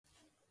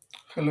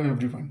Hello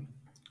everyone,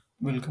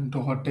 welcome to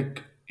Hot Tech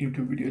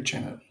YouTube video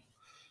channel.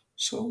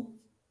 So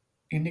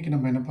இன்றைக்கி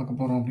நம்ம என்ன பார்க்க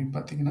போகிறோம் அப்படின்னு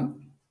பார்த்தீங்கன்னா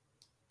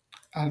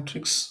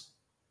ஆல்ட்ரிக்ஸ்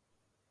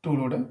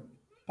டூலோட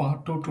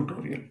பார்ட் 2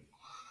 டியூட்டோரியல்.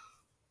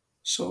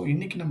 ஸோ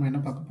இன்றைக்கி நம்ம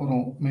என்ன பார்க்க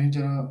போகிறோம்,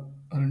 மேஜராக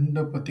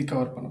ரெண்டை பற்றி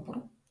கவர் பண்ண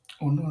போகிறோம்.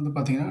 ஒன்று வந்து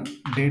பார்த்திங்கன்னா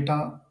டேட்டா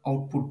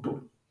அவுட்புட்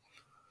டூல்.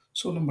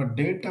 ஸோ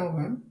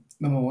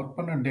நம்ம ஒர்க்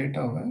பண்ண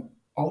டேட்டாவை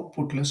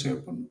அவுட்புட்டில்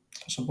சேவ் பண்ணணும்.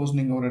 சப்போஸ்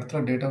நீங்கள் ஒரு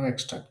இடத்துல டேட்டாவை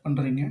எக்ஸ்ட்ராக்ட்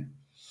பண்ணுறீங்க,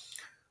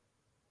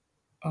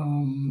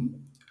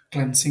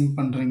 கிளென்சிங்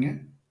பண்ணுறீங்க,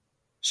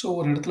 ஸோ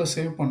ஒரு இடத்துல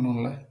சேவ்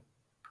பண்ணோம்ல,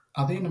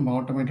 அதையும் நம்ம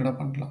ஆட்டோமேட்டடாக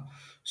பண்ணலாம்.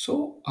 ஸோ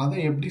அதை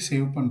எப்படி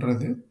சேவ்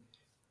பண்ணுறது,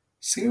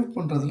 சேவ்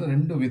பண்ணுறதுல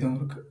ரெண்டு விதம்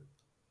இருக்குது,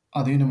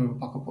 அதையும் நம்ம இப்போ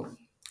பார்க்க போகிறோம்.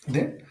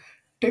 தென்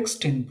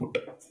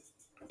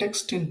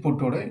டெக்ஸ்ட்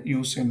இன்புட்டோட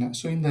யூஸ் என்ன,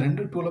 ஸோ இந்த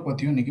ரெண்டு டூலை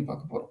பற்றியும் இன்றைக்கி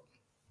பார்க்க போகிறோம்.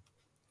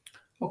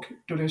 Okay,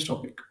 today's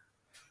topic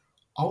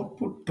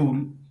output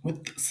tool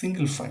with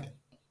single file.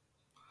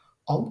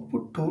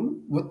 Output tool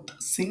with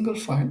single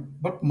file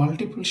but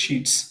multiple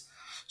sheets.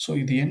 So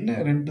இது என்ன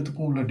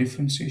ரெண்டுத்துக்கும் உள்ள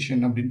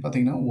டிஃப்ரென்சியேஷன் அப்படின்னு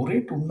பார்த்தீங்கன்னா, ஒரே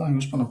டூல் தான்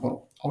யூஸ் பண்ண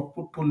போகிறோம்.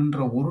 அவுட்புட்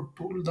டூல்ன்ற ஒரு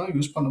டூல் தான்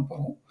யூஸ் பண்ண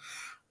போகிறோம்,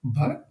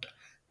 பட்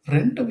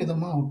ரெண்டு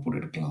விதமாக அவுட்புட்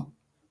எடுக்கலாம்.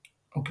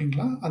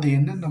 ஓகேங்களா, அது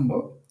என்னன்னு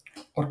நம்ம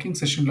ஒர்க்கிங்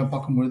செஷனில்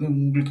பார்க்கும்பொழுது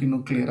உங்களுக்கு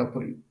இன்னும் கிளியராக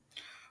புரியும்.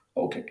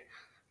 ஓகே,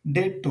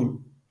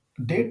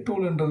 டேட்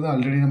டூல்ன்றது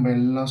ஆல்ரெடி நம்ம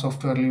எல்லா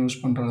சாஃப்ட்வேர்லையும்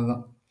யூஸ் பண்ணுறது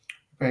தான்.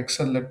 இப்போ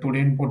எக்ஸலில்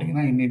டுடேன்னு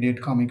போட்டிங்கன்னா இன்னி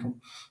டேட் காமிக்கும்.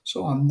 ஸோ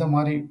அந்த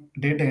மாதிரி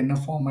டேட்டா என்ன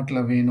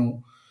ஃபார்மேட்டில் வேணும்,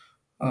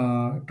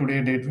 டுடே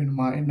டேட்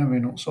வேணுமா, என்ன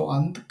வேணும், ஸோ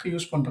அதுக்கு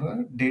யூஸ் பண்ணுற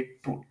டேட்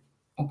டூல்.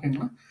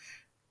 ஓகேங்களா,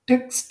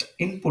 text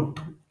input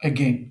tool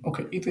again.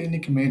 Okay, இது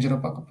இன்னைக்கு மேஜராக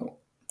பார்க்க போகிறோம்.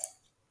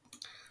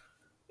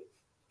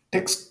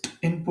 டெக்ஸ்ட்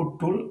இன்புட்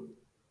டூல்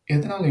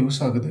எதனால்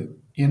யூஸ் ஆகுது,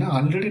 ஏன்னா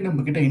ஆல்ரெடி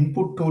நம்மக்கிட்ட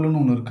இன்புட் டூல்னு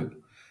ஒன்று இருக்குது.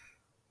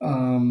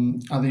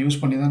 அதை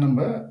யூஸ் பண்ணி தான்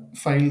நம்ம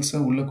ஃபைல்ஸை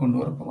உள்ளே கொண்டு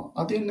வர போகிறோம்.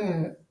 அது என்ன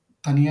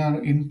தனியாக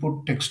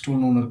இன்புட் டெக்ஸ்ட்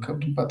டூல்னு ஒன்று இருக்குது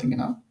அப்படின்னு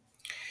பார்த்தீங்கன்னா,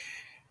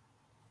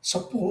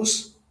 சப்போஸ்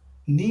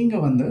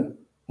நீங்கள் வந்து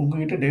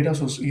உங்கள்கிட்ட டேட்டா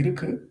சோர்ஸ்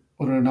இருக்குது,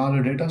 ஒரு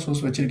 4 டேட்டா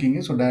சோர்ஸ் வச்சுருக்கீங்க,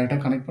 ஸோ டைரெக்டாக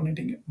கனெக்ட்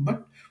பண்ணிட்டீங்க.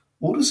 பட்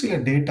ஒரு சில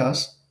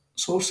டேட்டாஸ்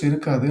சோர்ஸ்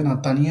இருக்காது,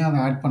 நான்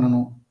தனியாக ஆட்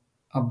பண்ணணும்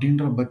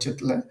அப்படின்ற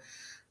பட்சத்தில்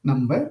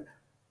நம்ம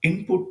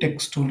இன்புட்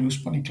டெக்ஸ்ட் டூல்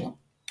யூஸ் பண்ணிக்கலாம்.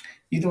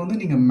 இது வந்து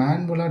நீங்கள்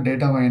மேனுவலாக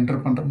டேட்டாவை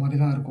என்டர் பண்ணுற மாதிரி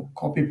தான் இருக்கும்,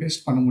 காப்பி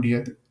பேஸ்ட் பண்ண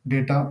முடியாது.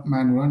 டேட்டா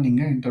மேனுவலாக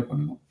நீங்கள் என்டர்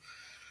பண்ணணும்.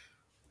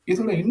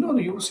 இதோட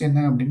இன்னொரு யூஸ் என்ன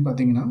அப்படின்னு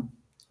பார்த்தீங்கன்னா,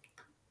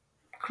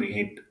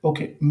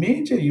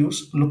 மேஜர் யூஸ்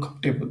லுக்அப்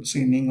டேபிள்.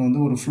 சரி, நீங்கள் வந்து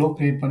ஒரு ஃப்ளோ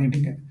க்ரியேட்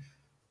பண்ணிட்டீங்க,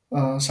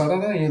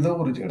 சடனாக ஏதோ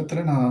ஒரு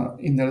இடத்துல நான்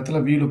இந்த இடத்துல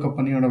லுக்அப்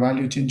பண்ணி என்னோடய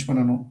வேல்யூ சேஞ்ச்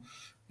பண்ணணும்,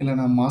 இல்லை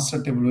நான்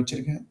மாஸ்டர் டேபிள்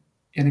வச்சுருக்கேன்,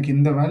 எனக்கு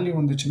இந்த வேல்யூ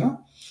வந்துச்சுன்னா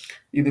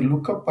இது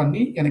லுக்அப்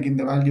பண்ணி எனக்கு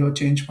இந்த வேல்யூவை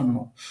சேஞ்ச்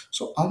பண்ணணும்.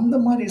 ஸோ அந்த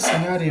மாதிரி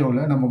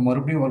சினாரியோவில் நம்ம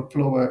மறுபடியும் ஒர்க்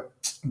ஃப்ளோவை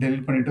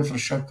டெலிட் பண்ணிவிட்டு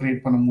ஃப்ரெஷ்ஷாக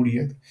க்ரியேட் பண்ண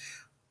முடியாது.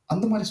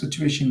 அந்த மாதிரி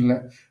சுச்சுவேஷனில்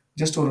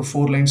ஜஸ்ட் ஒரு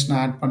 4 லைன்ஸ் நான்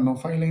ஆட் பண்ணணும்,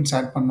 5 லைன்ஸ்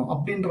ஆட் பண்ணணும்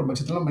அப்படின்ற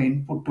பட்சத்தில் நம்ம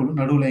இன்புட் டூல்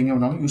நடுவில் எங்கே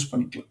வேணாலும் யூஸ்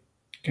பண்ணிக்கலாம்.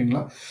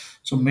 ஓகேங்களா,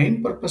 ஸோ மெயின்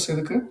பர்பஸ்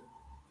எதுக்கு,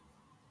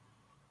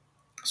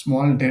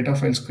 ஸ்மால் டேட்டா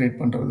ஃபைல்ஸ் க்ரியேட்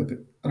பண்ணுறதுக்கு.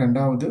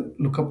 ரெண்டாவது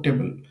லுக்அப்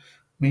டேபிள்,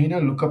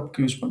 மெயினாக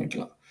லுக்அப்க்கு யூஸ்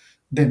பண்ணிக்கலாம்.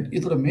 தென்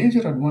இதோட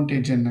மேஜர்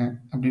அட்வான்டேஜ் என்ன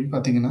அப்படின்னு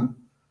பார்த்தீங்கன்னா,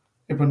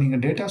 இப்போ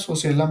நீங்கள் டேட்டா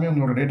சோர்ஸ் எல்லாமே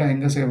உங்களோட டேட்டா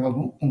எங்கே சேவ்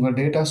ஆகும், உங்கள்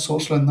டேட்டா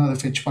சோர்ஸ்லேருந்து தான் அதை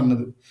ஃபெச்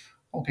பண்ணுது.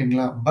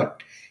 ஓகேங்களா, பட்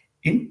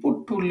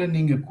இன்புட் டூலில்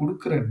நீங்கள்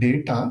கொடுக்குற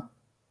டேட்டா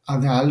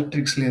அது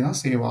ஆல்ட்ரிக்ஸ்லேயே தான்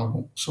சேவ்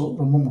ஆகும். ஸோ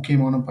ரொம்ப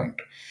முக்கியமான பாயிண்ட்,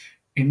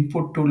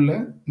 இன்புட்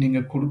டூலில்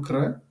நீங்கள் கொடுக்குற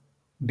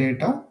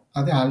டேட்டா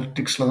அது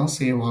ஆல்ட்ரிக்ஸில் தான்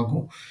சேவ்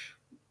ஆகும்.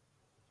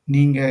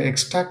 நீங்கள்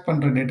எக்ஸ்ட்ராக்ட்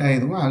பண்ணுற டேட்டா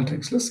எதுவும்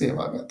ஆல்ட்ரிக்ஸில்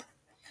சேவ் ஆகாது.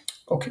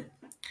 ஓகே,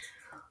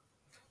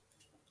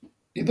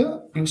 இது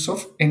use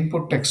of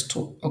input text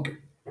tool. Okay,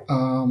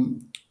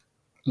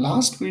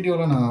 last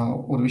வீடியோவில் நான்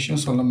ஒரு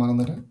விஷயம் சொல்ல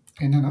மறந்துடுறேன்.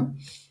 என்னென்னா,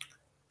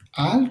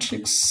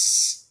 ஆல்ட்ரிக்ஸ்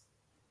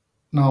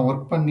நான்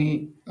ஒர்க் பண்ணி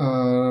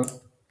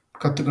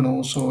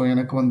கற்றுக்கணும், ஸோ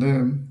எனக்கு வந்து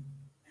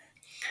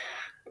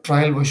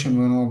ட்ரையல் வெர்ஷன்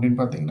வேணும் அப்படின்னு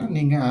பார்த்தீங்கன்னா,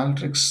 நீங்கள்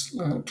ஆல்ட்ரிக்ஸ்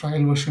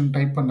ட்ரையல் வெர்ஷன்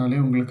டைப் பண்ணாலே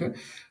உங்களுக்கு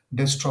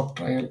டெஸ்க்டாப்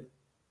ட்ரையல்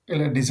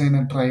இல்லை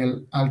டிசைனர் ட்ரையல்,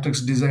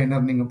 ஆல்ட்ரிக்ஸ்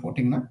டிசைனர் நீங்கள்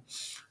போட்டிங்கன்னா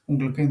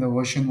உங்களுக்கு இந்த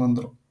வெர்ஷன்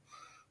வந்துடும்.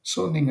 ஸோ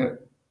நீங்கள்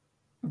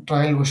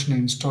ட்ரையல் வெர்ஷனை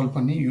இன்ஸ்டால்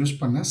பண்ணி யூஸ்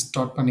பண்ண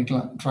ஸ்டார்ட்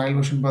பண்ணிக்கலாம். ட்ரையல்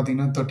வெர்ஷன்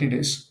பார்த்தீங்கன்னா 30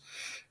 days.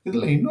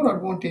 இதில் இன்னொரு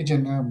அட்வான்டேஜ்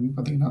என்ன அப்படின்னு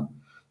பார்த்தீங்கன்னா,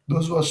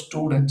 தோஸ் ஆர்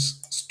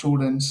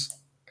ஸ்டூடெண்ட்ஸ்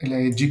இல்லை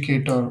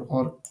எஜுகேட்டர்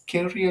ஆர்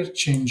கெரியர்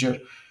சேஞ்சர்,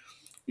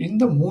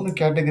 இந்த 3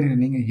 கேட்டகரியில்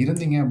நீங்கள்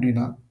இருந்தீங்க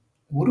அப்படின்னா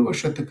 1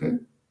 வருஷத்துக்கு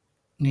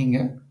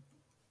நீங்கள்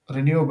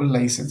ரெனியூவபிள்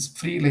லைசன்ஸ்,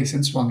 ஃப்ரீ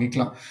லைசன்ஸ்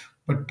வாங்கிக்கலாம்.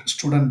 பட்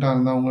ஸ்டூடெண்ட்டாக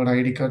இருந்தால் உங்களோட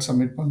ஐடி கார்டு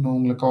சப்மிட் பண்ணணும்,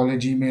 உங்களை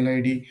காலேஜ் இமெயில்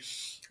ஐடி,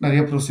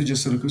 நிறைய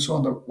ப்ரொசீஜர்ஸ் இருக்குது. ஸோ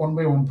அந்த 1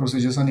 by 1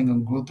 ப்ரொசீஜர்ஸாக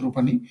நீங்கள் கோ த்ரூ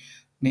பண்ணி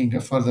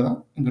நீங்கள் ஃபர்தராக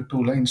இந்த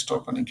டூலை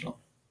இன்ஸ்டால் பண்ணிக்கலாம்.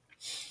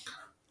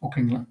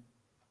 ஓகேங்களா,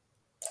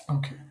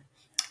 ஓகே,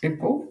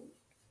 இப்போது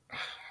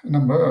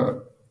நம்ம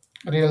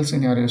ரியல்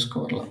சினாரியோஸ்க்கு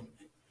வரலாம்.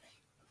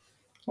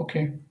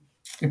 ஓகே,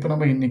 இப்போ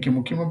நம்ம இன்றைக்கி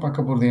முக்கியமாக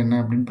பார்க்க போகிறது என்ன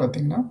அப்படின்னு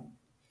பார்த்தீங்கன்னா,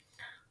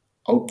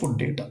 output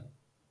data.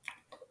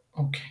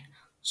 Okay,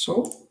 so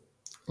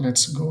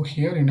let's go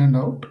here, in and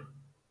out.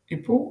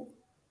 இப்போது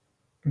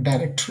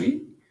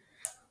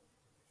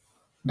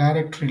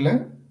டைரக்டரியில்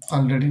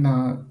ஆல்ரெடி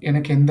நான்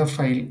எனக்கு எந்த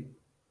ஃபைல்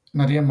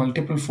நிறைய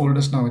மல்டிபிள்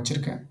ஃபோல்டர்ஸ் நான்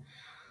வச்சுருக்கேன்.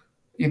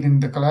 இது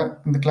இந்த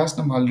கிளாஸ்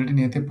நம்ம ஆல்ரெடி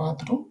நேற்றே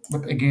பார்த்துட்டோம்.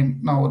 பட் அகெயின்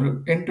நான் ஒரு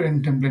end to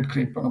end template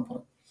create பண்ண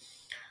போகிறேன்.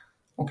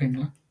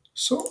 ஓகேங்களா?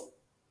 ஸோ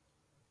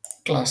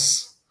கிளாஸ்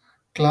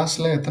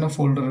கிளாஸில் எத்தனை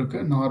ஃபோல்டர்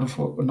இருக்குது?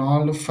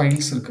 4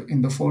 ஃபைல்ஸ் இருக்குது.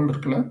 இந்த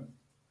ஃபோல்டருக்குள்ள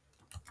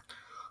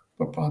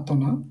இப்போ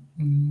பார்த்தோன்னா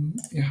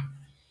யா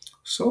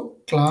ஸோ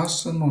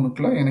கிளாஸ்ன்னு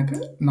ஒன்றுக்குள்ள எனக்கு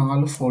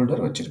 4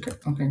 ஃபோல்டர் வச்சுருக்கேன்.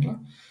 ஓகேங்களா?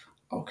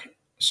 ஓகே.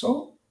 ஸோ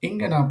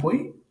இங்கே நான் போய்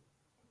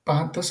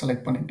பாத்தை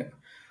செலக்ட் பண்ணிட்டேன்.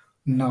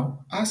 நவ்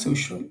ஆஸ்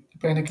யூஷுவல்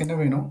இப்போ எனக்கு என்ன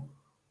வேணும்?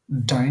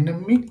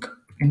 டைனமிக்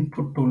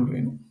இன்புட் டூல்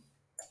வேணும்.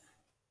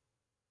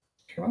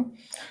 ஓகேவா?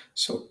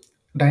 ஸோ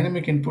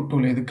டைனமிக் இன்புட்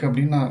டூல் எதுக்கு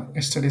அப்படின்னு நான்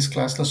எஸ்டர்டேஸ்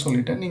கிளாஸில்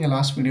சொல்லிட்டேன். நீங்கள்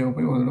லாஸ்ட் வீடியோவை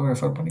போய் ஒரு தடவை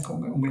ரெஃபர்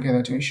பண்ணிக்கோங்க உங்களுக்கு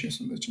ஏதாச்சும் இஷ்யூஸ்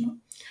இருந்துச்சுன்னா.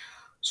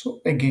 ஸோ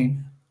அகெயின்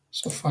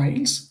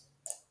ஃபைல்ஸ்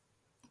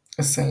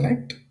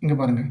செலக்ட் இங்கே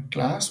பாருங்கள்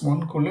கிளாஸ்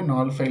 1க்குள்ளே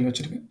 4 ஃபைல்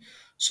வச்சுருக்கேன்.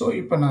 ஸோ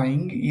இப்போ நான்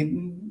இங்கே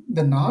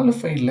இந்த 4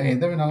 ஃபைலில்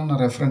எதை வேணாலும்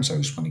நான் ரெஃபரன்ஸாக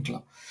யூஸ்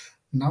பண்ணிக்கலாம்.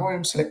 Now I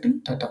am selecting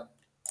tata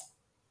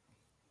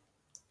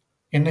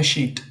என்ன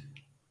ஷீட்.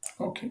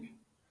 ஓகே.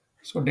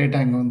 ஸோ டேட்டா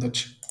இங்கே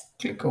வந்துச்சு.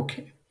 கிளிக்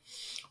ஓகே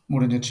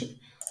முடிஞ்சிச்சு.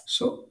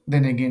 ஸோ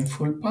தென் அகெயின்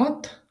ஃபுல்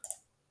பாத்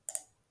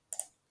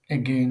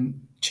அகெயின்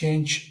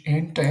சேஞ்ச்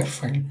என்டையர்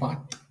ஃபைல்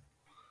பாத்.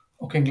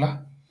 ஓகேங்களா?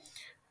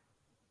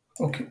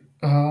 ஓகே.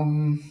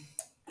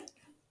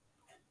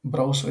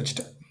 ப்ரௌஸ்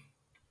வச்சுட்டேன்.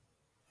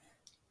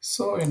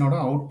 ஸோ என்னோட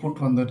அவுட்புட்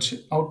வந்துடுச்சு.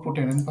 அவுட்புட்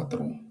என்னன்னு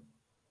பார்த்துருவோம்.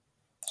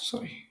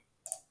 சாரி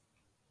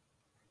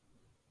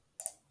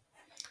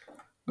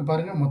இப்போ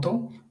பாருங்கள் மொத்தம்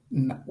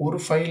ஒரு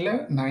ஃபைலில்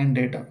 9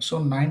 டேட்டா. ஸோ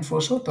 9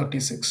 4 ஸோ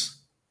 36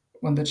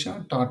 வந்துடுச்சா?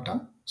 Tata,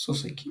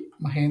 Suzuki,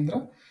 Mahindra,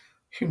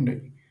 ஹிண்டை.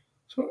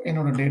 ஸோ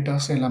என்னோடய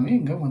டேட்டாஸ் எல்லாமே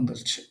இங்கே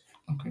வந்துருச்சு.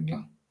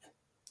 ஓகேங்களா?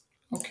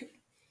 ஓகே.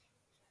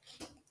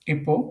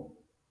 இப்போது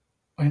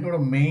என்னோட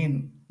மெயின்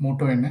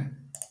மோட்டோ என்ன?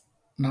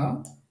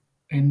 நான்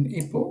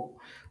இப்போது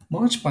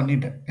மர்ஜ்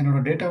பண்ணிட்டேன்.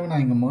 என்னோடய டேட்டாவை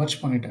நான் இங்கே மர்ஜ்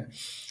பண்ணிட்டேன்.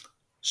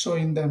 ஸோ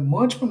இந்த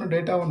மர்ஜ் பண்ண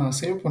டேட்டாவை நான்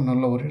சேவ்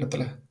பண்ணல ஒரு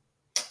இடத்துல.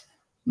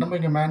 நம்ம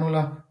இங்கே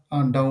மேனுவலாக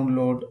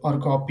டவுன்லோட் ஒரு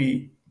காப்பி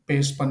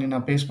பேஸ்ட் பண்ணி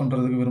நான் பேஸ்ட்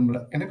பண்ணுறதுக்கு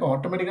விரும்பலை. எனக்கு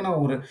ஆட்டோமேட்டிக்காக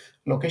நான் ஒரு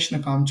லொக்கேஷனை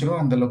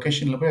காமிச்சிடும். அந்த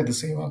லொக்கேஷனில் போய் அது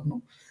சேவ்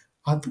ஆகணும்.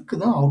 அதுக்கு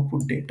தான்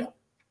output data.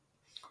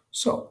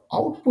 So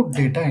output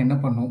data என்ன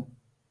பண்ணும்?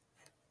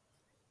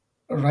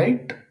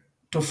 Right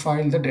to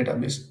file the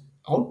database.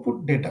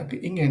 Output டேட்டாக்கு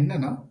இங்கே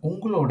என்னென்னா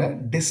உங்களோட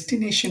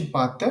டெஸ்டினேஷன்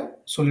பார்த்த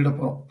சொல்லிட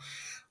போகிறோம்.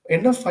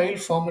 என்ன ஃபைல்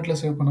ஃபார்மேட்டில்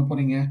சேவ் பண்ண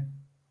போகிறீங்க?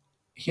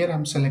 Here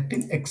I'm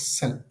selecting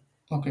XL.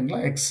 ஓகேங்களா?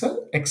 XL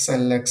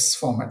XLX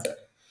format.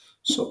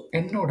 ஸோ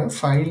என்னோட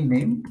ஃபைல்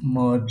நேம்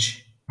மர்ஜ்.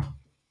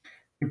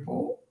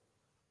 இப்போது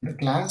இந்த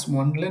கிளாஸ்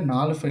 1ல்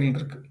 4 ஃபைல்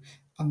இருக்குது.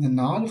 அந்த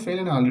 4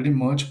 ஃபைலை நான் ஆல்ரெடி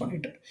மர்ஜ்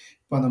பண்ணிட்டேன்.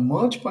 இப்போ அந்த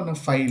மர்ஜ் பண்ண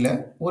ஃபைலை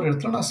ஒரு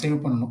இடத்துல நான் சேவ்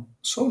பண்ணணும்.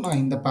 ஸோ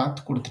நான் இந்த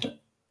பாத் கொடுத்துட்டேன்.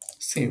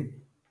 சேவ்.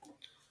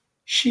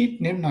 ஷீட்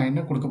நேம் நான்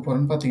என்ன கொடுக்க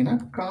போகிறேன்னு பார்த்தீங்கன்னா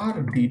car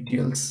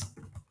details.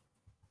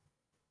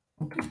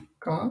 Okay,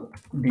 car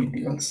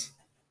details.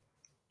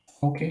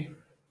 Okay,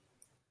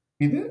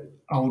 இது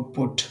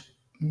அவுட்புட்.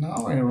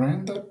 நான் ஐ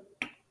ரன் தட்.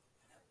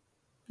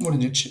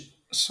 முடிஞ்சிச்சு.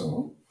 ஸோ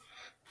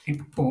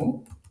இப்போ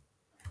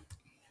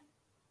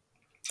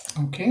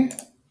ஓகே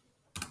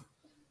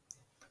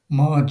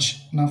merge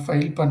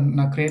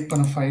நான் கிரியேட்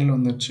பண்ண ஃபைல்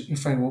வந்துருச்சு.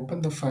 If I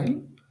open the file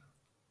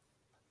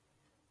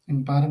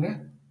இங்க பாருங்க.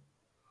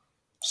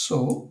 ஸோ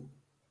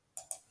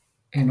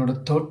என்னோட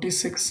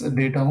 36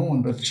 டேட்டாவும்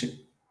வந்துருச்சு.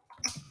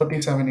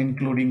 37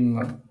 இன்க்ளூடிங்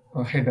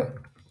ஹெடர்.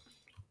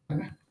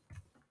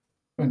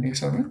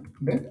 27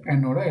 தென்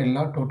என்னோட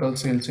எல்லா டோட்டல்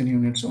சேல்ஸ் இன்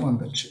யூனிட்ஸும்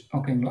வந்துருச்சு.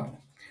 ஓகேங்களா?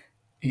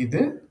 இது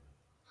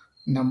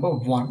நம்பர்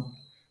 1.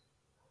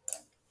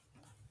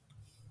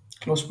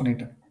 க்ளோஸ்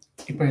பண்ணிட்டேன்.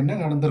 இப்போ என்ன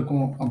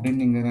நடந்திருக்கும்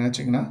அப்படின்னு நீங்கள்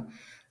நினச்சிங்கன்னா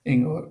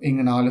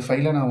இங்கே 4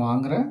 ஃபைலை நான்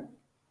வாங்குகிறேன்.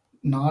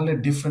 4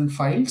 டிஃப்ரெண்ட்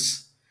ஃபைல்ஸ்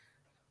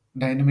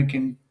டைனமிக்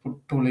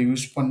இன்புட் டூலை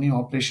யூஸ் பண்ணி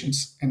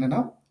ஆப்ரேஷன்ஸ்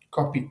என்னென்னா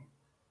காப்பி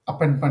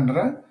அப்பெண்ட்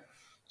பண்ணுறேன்.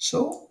 ஸோ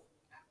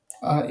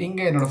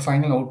இங்கே என்னோடய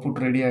ஃபைனல்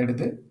அவுட்புட் ரெடி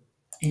ஆகிடுது.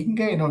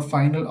 இங்கே என்னோடய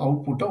ஃபைனல்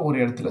அவுட்புட்டை ஒரு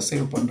இடத்துல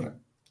சேவ் பண்ணுறேன்.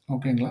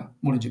 ஓகேங்களா?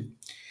 முடிஞ்சு.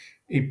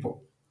 இப்போது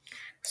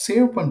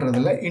சேவ்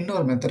பண்ணுறதுல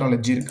இன்னொரு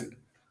மெத்தடாலஜி இருக்குது.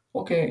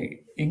 ஓகே,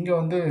 இங்கே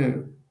வந்து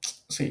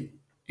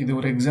இது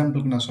ஒரு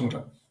எக்ஸாம்பிளுக்கு நான்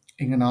சொல்கிறேன்.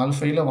 இங்கே 4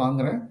 ஃபைலை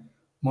வாங்குகிறேன்,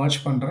 மர்ஜ்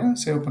பண்ணுறேன்,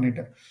 சேவ்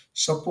பண்ணிட்டேன்.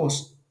 சப்போஸ்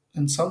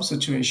இன் சம்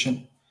சிச்சுவேஷன்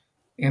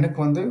எனக்கு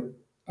வந்து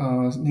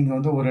நீங்கள்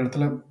வந்து ஒரு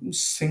இடத்துல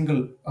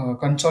சிங்கிள்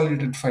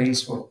கன்சாலிடேட்டட்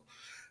ஃபைல்ஸ் வரும்.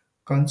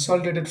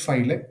 கன்சாலிடேட்டட்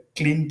ஃபைலை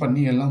க்ளீன்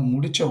பண்ணி எல்லாம்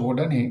முடித்த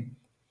உடனே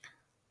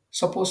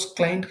சப்போஸ்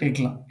கிளைண்ட்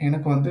கேட்கலாம்,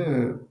 எனக்கு வந்து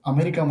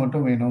அமெரிக்கா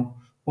மட்டும் வேணும்,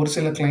 ஒரு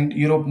சில கிளைண்ட்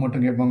யூரோப்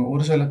மட்டும் கேட்பாங்க,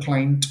 ஒரு சில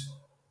கிளைண்ட்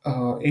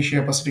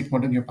ஏஷியா பசிபிக்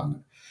மட்டும் கேட்பாங்க.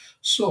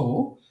 ஸோ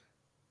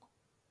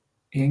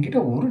என்கிட்ட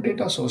ஒரு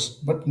டேட்டா சோர்ஸ்,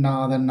 பட்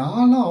நான் அதை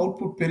 4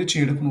 அவுட்புட் பிரித்து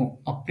எடுக்கணும்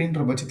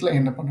அப்படின்ற பட்சத்தில்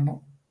என்ன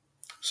பண்ணணும்?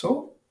 ஸோ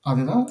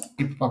அதுதான்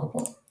இப்போ பார்க்க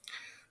போகிறோம்.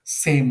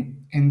 சேம்,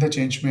 எந்த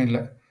சேஞ்சுமே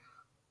இல்லை.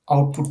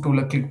 அவுட்புட்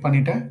டூலை கிளிக்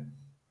பண்ணிட்டேன்.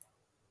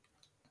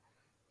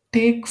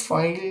 Take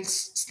files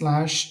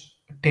slash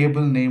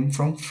table name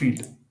from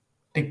field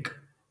tick.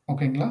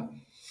 ஓகேங்களா?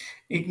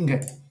 இங்கே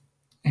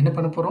என்ன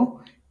பண்ண போகிறோம்?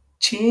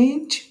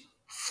 Change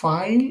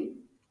file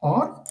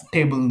R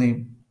table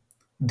name.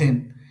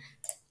 தென்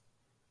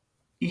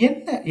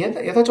என்ன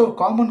ஏதாச்சும் ஒரு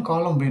காமன்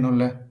காலம்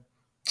வேணும்ல.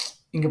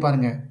 இங்கே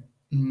பாருங்க,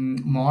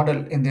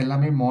 மாடல் இந்த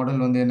எல்லாமே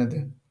மாடல் வந்து என்னது,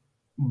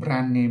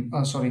 பிராண்ட் நேம்,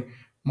 சாரி,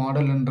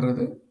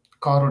 மாடல்ன்றது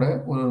காரோட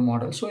ஒரு ஒரு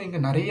மாடல். ஸோ இங்கே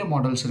நிறைய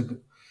மாடல்ஸ்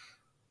இருக்குது.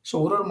 ஸோ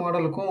ஒரு ஒரு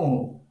மாடலுக்கும்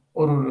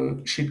ஒரு ஒரு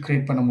ஷீட்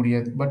கிரியேட் பண்ண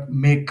முடியாது. பட்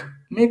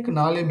மேக்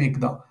நாலே மேக்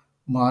தான்.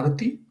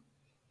 மாருதி,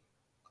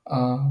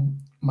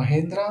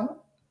 மஹேந்திரா,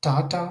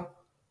 டாடா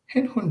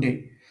அண்ட் ஹுண்டே.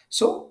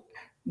 ஸோ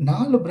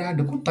 4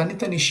 பிராண்டுக்கும்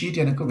தனித்தனி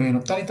ஷீட் எனக்கு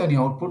வேணும். தனித்தனி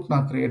அவுட்புட்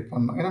நான் கிரியேட்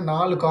பண்ணணும். ஏன்னா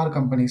 4 கார்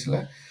கம்பெனிஸில்.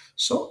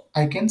 So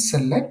I can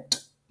select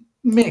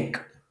make.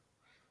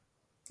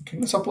 Okay.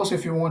 Suppose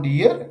if you want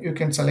year, you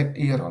can select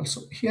year also.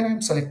 Here I am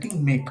selecting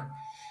make.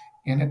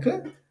 எனக்கு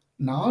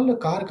 4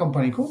 கார்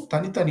கம்பெனிக்கும்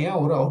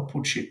தனித்தனியாக ஒரு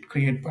அவுட்புட் ஷீட்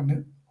கிரியேட் பண்ணு.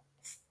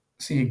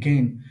 See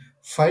again,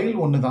 ஃபைல்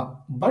ஒன்று தான்,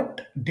 பட்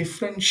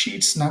டிஃப்ரெண்ட்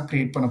ஷீட்ஸ் நான்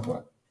create பண்ண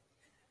போகிறேன்.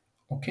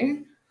 Okay,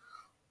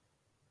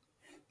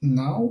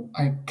 now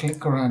I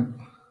click run.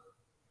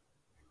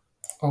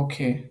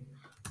 Okay,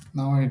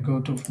 now I go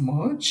to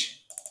merge,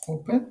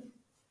 open.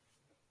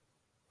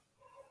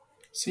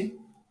 See,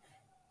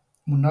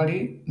 முன்னாடி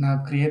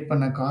நான் கிரியேட்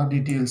பண்ண கார்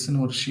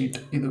டீட்டெயில்ஸ்னு ஒரு ஷீட்,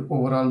 இது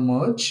ஓவரால்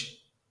merge.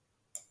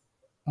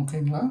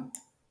 ஓகேங்களா.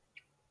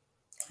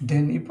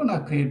 தென் இப்போ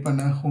நான் கிரியேட்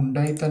பண்ண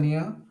ஹுண்டாய்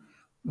தனியாக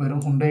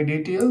வெறும் Hyundai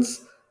details,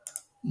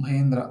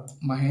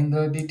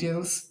 Mahindra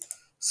details,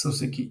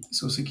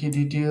 Suzuki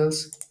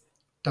details,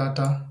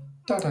 Tata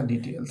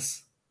details.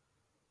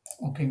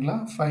 ஓகேங்களா.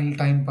 ஃபைல்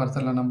டைம்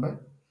பார்த்தலாம் நம்ம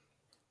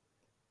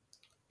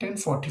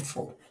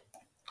 10:44.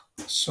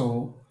 ஸோ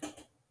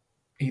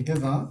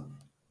இதுதான்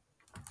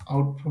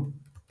அவுட்புட்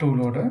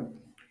டூலோட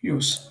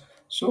யூஸ்.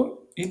 ஸோ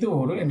இது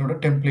ஒரு என்னோட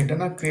டெம்ப்ளேட்டை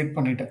நான் க்ரியேட்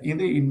பண்ணிட்டேன்.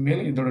 இது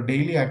இனிமேல் இதோட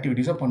டெய்லி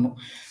ஆக்டிவிட்டீஸை பண்ணும்.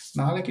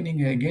 நாளைக்கு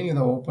நீங்கள் எகெயின்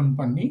இதை ஓப்பன்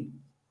பண்ணி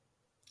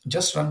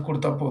ஜஸ்ட் ரன்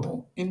கொடுத்தா போதும்.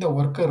 இந்த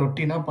ஒர்க்கை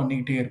ரொட்டீனாக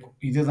பண்ணிக்கிட்டே இருக்கும்.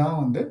 இதுதான்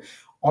வந்து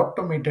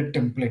ஆட்டோமேட்டட்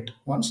டெம்ப்ளேட்.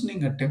 ஒன்ஸ்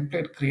நீங்கள்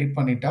டெம்ப்ளேட் க்ரியேட்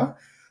பண்ணிட்டா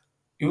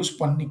யூஸ்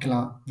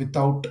பண்ணிக்கலாம்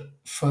வித்தவுட்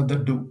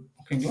ஃபர்தர் டூ.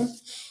 ஓகேங்களா.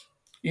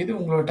 இது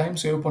உங்களோட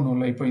டைம் சேவ்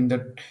பண்ணும்ல. இப்போ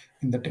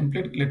இந்த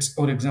டெம்ப்ளேட்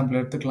ஒரு எக்ஸாம்பிள்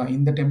எடுத்துக்கலாம்.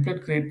 இந்த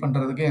டெம்ப்ளேட் க்ரியேட்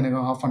பண்ணுறதுக்கு எனக்கு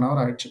 1/2 hour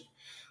ஆயிடுச்சு.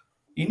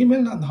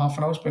 இனிமேல் நான் அந்த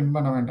 1/2 hour ஸ்பெண்ட்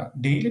பண்ண வேண்டாம்.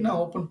 டெய்லி நான்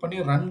ஓப்பன் பண்ணி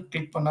ரன்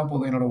கிளிக் பண்ணால்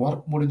போதும். என்னோட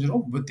ஒர்க்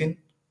முடிஞ்சிடும் வித்தின்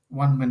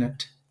 1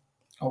 minute.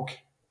 ஓகே,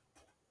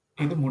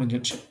 இது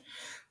முடிஞ்சிடுச்சு.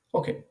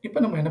 ஓகே, இப்போ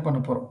நம்ம என்ன பண்ண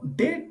போகிறோம்,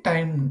 டேட்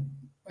டைம்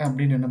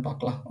அப்படின்னு என்ன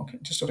பார்க்கலாம். ஓகே,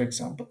 ஜஸ்ட் ஒரு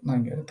எக்ஸாம்பிள் நான்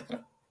இங்கே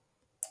எடுத்துக்கிறேன்.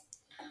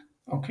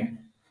 Okay,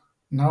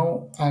 now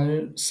I'll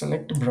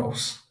select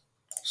browse.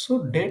 So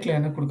டேட்டில்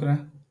என்ன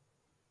கொடுக்குறேன்,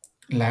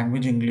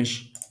 language English.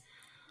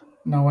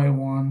 Now I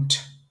want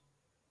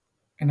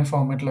என்ன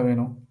ஃபார்மேட்டில்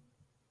வேணும்,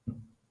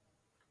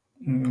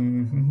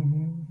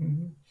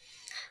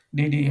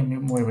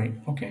 DDMMYY.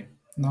 Okay,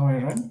 now I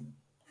run,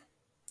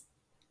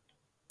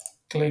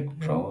 click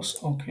browse.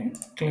 Okay,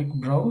 click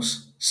browse.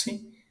 See,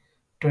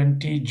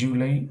 20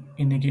 July,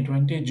 இன்னைக்கு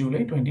 20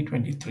 July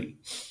 2023.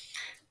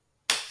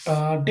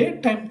 டேட்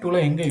டைம்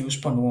டூலை எங்கே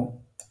யூஸ் பண்ணுவோம்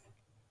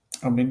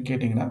அப்படின்னு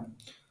கேட்டிங்கன்னா,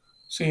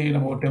 சரி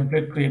நம்ம ஒரு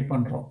டெம்ப்ளேட் க்ரியேட்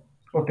பண்ணுறோம்.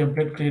 ஒரு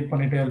டெம்ப்ளேட் க்ரியேட்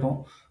பண்ணிகிட்டே இருக்கோம்.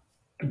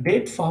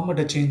 டேட்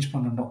ஃபார்மேட்டை சேஞ்ச்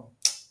பண்ணணும்.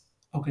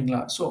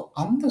 ஓகேங்களா. ஸோ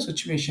அந்த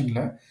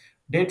சுச்சுவேஷனில்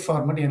டேட்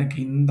ஃபார்மேட் எனக்கு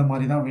இந்த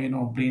மாதிரி தான்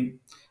வேணும் அப்படின்னு.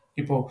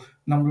 இப்போது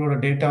நம்மளோட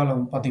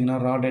டேட்டாவில் பார்த்தீங்கன்னா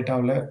ரா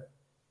டேட்டாவில்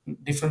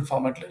டிஃப்ரெண்ட்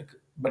ஃபார்மேட்டில் இருக்குது.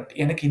 பட்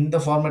எனக்கு இந்த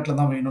ஃபார்மேட்டில்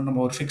தான் வேணும்னு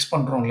நம்ம ஒரு ஃபிக்ஸ்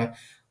பண்ணுறோம்ல,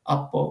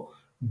 அப்போது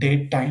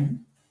டேட் டைம்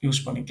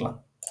யூஸ் பண்ணிக்கலாம்.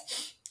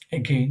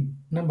 எகெயின்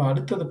நம்ம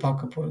அடுத்தது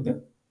பார்க்க போகிறது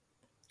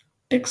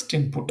டெக்ஸ்ட்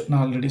இன்புட்.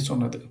 நான் ஆல்ரெடி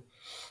சொன்னது.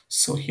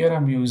 So here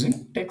I'm using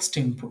text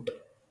input.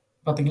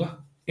 பார்த்தீங்களா,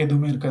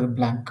 எதுவுமே இருக்காது,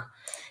 blank.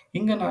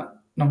 இங்கே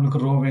நம்மளுக்கு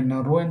ரோ வேணுன்னா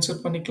ரோ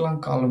இன்சர்ட் பண்ணிக்கலாம்,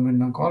 காலம்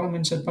வேணுன்னா காலம்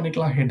இன்சர்ட்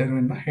பண்ணிக்கலாம், ஹெடர்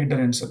வேணுன்னா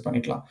ஹெடர் இன்சர்ட்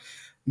பண்ணிக்கலாம்.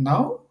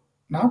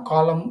 நான்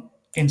காலம்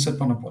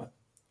இன்சர்ட் பண்ண போகிறேன்.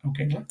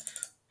 ஓகேங்களா.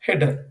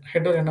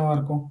 ஹெடர் என்னவா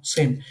இருக்கும்,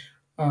 சேம்.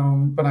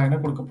 இப்போ நான் என்ன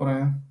கொடுக்க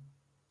போகிறேன்,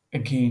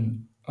 again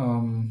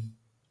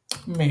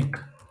make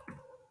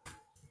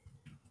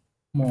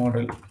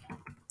model,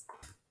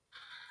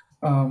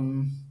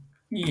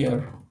 year,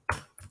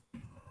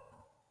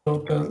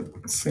 total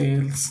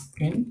sales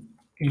in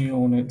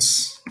units.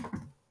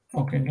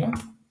 ஓகேங்களா.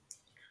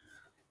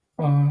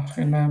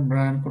 என்ன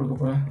பிராண்ட் கொடுக்க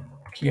போகிறேன்,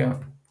 கியா.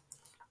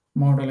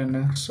 மாடல் என்ன,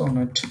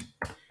 சோனட்.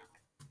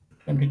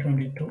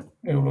 2022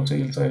 எவ்வளோ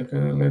சேல்ஸ்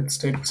ஆயிருக்கு, let's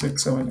take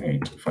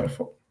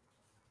 67854.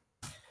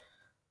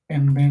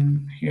 And then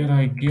here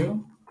I give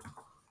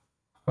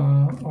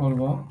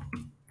Volvo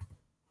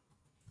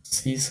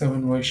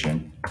C7 version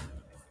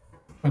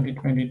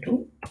 2022,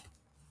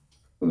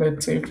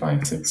 let's say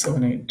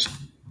 5678.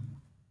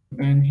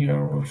 Then here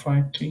we'll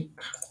find tick.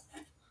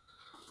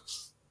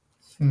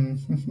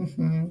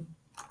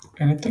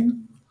 Anything,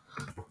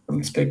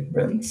 let's take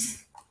Benz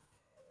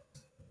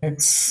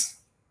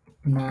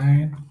X9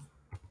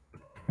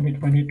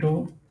 2022,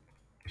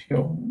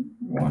 here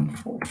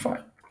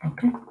 145.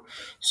 Okay.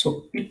 So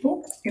இப்போ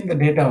இந்த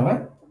டேட்டாவை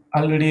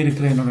ஆல்ரெடி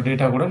இருக்கிற என்னோடய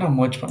டேட்டா கூட நான்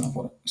மர்ஜ் பண்ண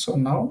போகிறேன். ஸோ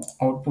நான்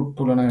அவுட்புட்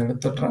டூலை நான்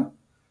எடுத்துடுறேன்.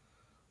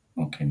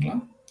 ஓகேங்களா.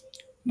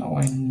 Now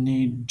I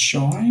need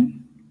join.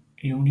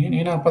 Union,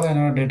 ஏன்னா அப்போ தான்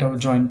என்னோட டேட்டாவை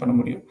ஜாயின் பண்ண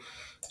முடியும்.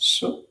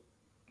 ஸோ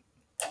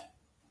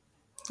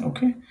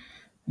ஓகே,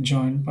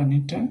 ஜாயின்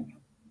பண்ணிட்டேன்.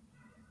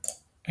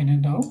 in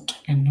and out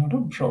என்னோட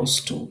browse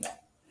tool.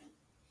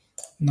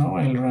 Now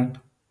I'll run.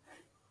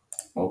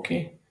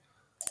 Okay,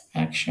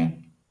 action,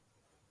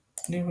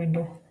 new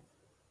window.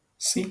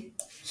 See,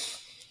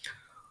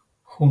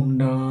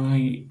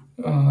 Hyundai,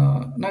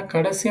 நான்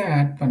கடைசியாக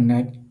ஆட் பண்ண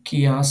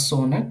கியா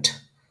சோனட்,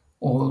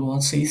 ஓல்வோ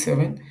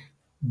C7,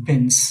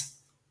 பென்ஸ்.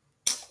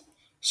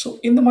 ஸோ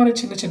இந்த மாதிரி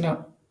சின்ன சின்ன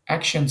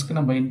ஆக்ஷன்ஸ்க்கு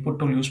நம்ம இன்புட்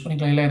டூல் யூஸ்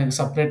பண்ணிக்கலாம். இல்லை எனக்கு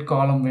செப்பரேட்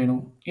காலம்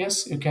வேணும், S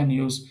you can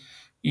use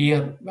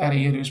year, வேறு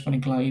இயர் யூஸ்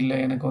பண்ணிக்கலாம். இல்லை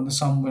எனக்கு வந்து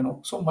சம் வேணும்.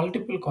 ஸோ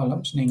மல்டிபிள்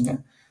காலம்ஸ்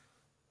நீங்கள்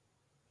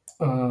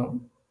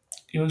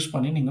யூஸ்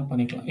பண்ணி நீங்கள்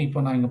பண்ணிக்கலாம்.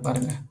 இப்போ நான் இங்கே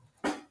பாருங்கள்,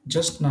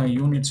 ஜஸ்ட் நான்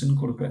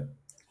யூனிட்ஸ்ன்னு கொடுக்குறேன்.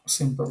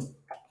 Simple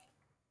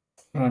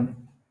run.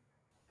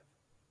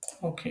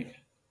 Okay,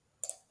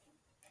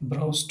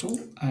 browse to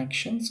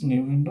actions,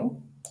 new window.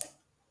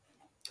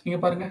 இங்கே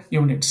பாருங்கள்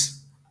யூனிட்ஸ்.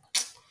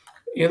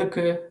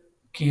 எதுக்கு?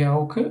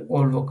 கியாவுக்கு,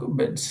 ஓல்வோக்கு,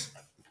 பென்ஸ்.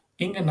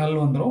 இங்கே நல்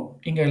வந்துடும்,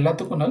 இங்கே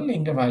எல்லாத்துக்கும் நல்,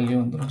 இங்கே வேல்யூ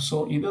வந்துடும். ஸோ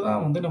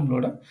இதுதான் வந்து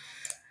நம்மளோட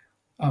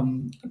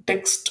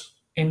டெக்ஸ்ட்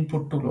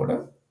இன்புட் டூலோட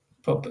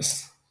பர்பஸ்.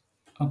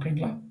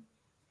 ஓகேங்களா?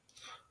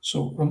 ஸோ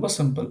ரொம்ப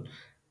சிம்பிள்.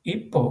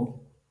 இப்போ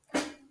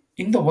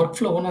இந்த ஒர்க்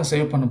ஃப்ளோவை நான்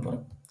சேவ் பண்ண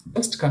போகிறேன்.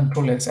 Just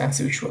control S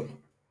as usual.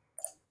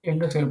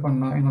 எங்கே சேவ்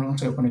பண்ணால் எங்கேனாலும்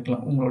சேவ்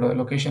பண்ணிக்கலாம். உங்களோட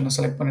லொக்கேஷனை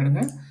செலக்ட்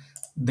பண்ணிவிடுங்க.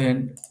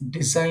 தென்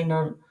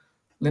designer,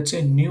 let's say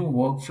new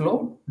work flow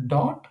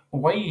dot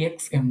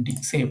yxmd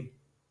save.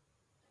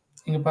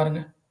 இங்கே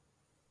பாருங்கள்,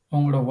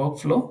 உங்களோட ஒர்க்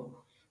ஃப்ளோ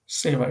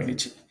சேவ்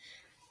ஆகிடுச்சு.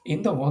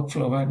 இந்த ஒர்க்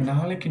ஃப்ளோவை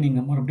நாளைக்கு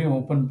நீங்கள் மறுபடியும்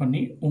ஓப்பன்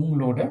பண்ணி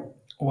உங்களோட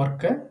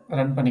ஒர்க்கை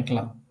ரன்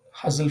பண்ணிக்கலாம்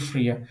ஹசில்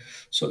ஃப்ரீயாக.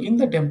 ஸோ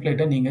இந்த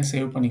டெம்ப்ளேட்டை நீங்கள்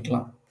சேவ்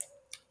பண்ணிக்கலாம்.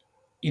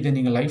 இதை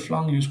நீங்கள் லைஃப்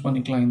லாங் யூஸ்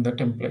பண்ணிக்கலாம் இந்த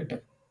டெம்ப்ளேட்டை.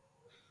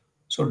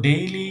 ஸோ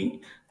டெய்லி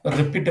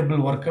ரிப்பீட்டபிள்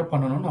ஒர்க்கை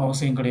பண்ணணும்னு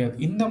அவசியம் கிடையாது.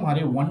 இந்த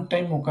மாதிரி ஒன்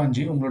டைம்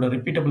உட்காந்து உங்களோட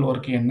ரிப்பீட்டபிள்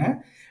ஒர்க்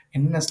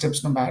என்ன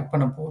ஸ்டெப்ஸ் நம்ம ஆட்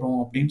பண்ண போகிறோம்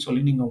அப்படின்னு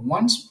சொல்லி நீங்கள்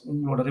ஒன்ஸ்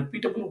உங்களோட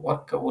ரிப்பீட்டபிள்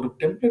ஒர்க்கை ஒரு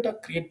டெம்ப்ளேட்டாக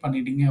க்ரியேட்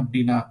பண்ணிட்டீங்க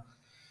அப்படின்னா,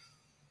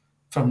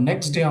 from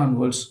next day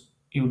onwards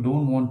you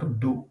don't want to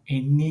do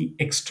any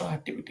extra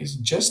activities.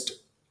 Just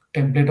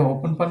டெம்ப்ளேட்டை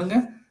ஓப்பன்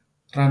பண்ணுங்கள்,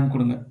 ரன்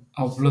கொடுங்க,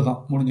 அவ்வளோதான்,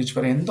 முடிஞ்சிச்சு.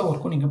 வேறு எந்த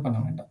ஒர்க்கும் நீங்கள் பண்ண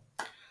வேண்டாம்.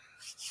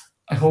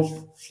 ஐ ஹோப்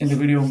இந்த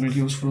வீடியோ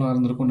உங்களுக்கு யூஸ்ஃபுல்லாக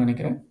இருந்திருக்கும்னு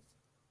நினைக்கிறேன்.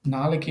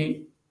 நாளைக்கு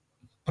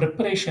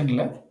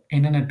ப்ரிப்பரேஷனில்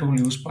என்னென்ன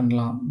டூல் யூஸ்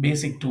பண்ணலாம்,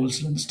 பேசிக்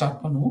டூல்ஸ்லேருந்து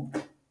ஸ்டார்ட் பண்ணுவோம்.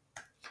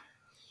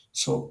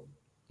 ஸோ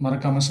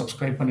மறக்காமல்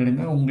சப்ஸ்கிரைப்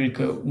பண்ணிவிடுங்க.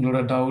 உங்களுக்கு உங்களோட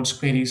டவுட்ஸ்,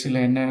 queries,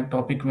 இல்லை என்ன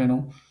டாபிக்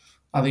வேணும்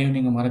அதையும்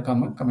நீங்கள்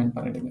மறக்காமல் கமெண்ட்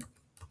பண்ணிவிடுங்க.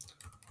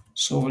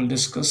 So will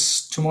discuss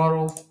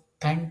tomorrow.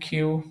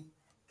 Thank you.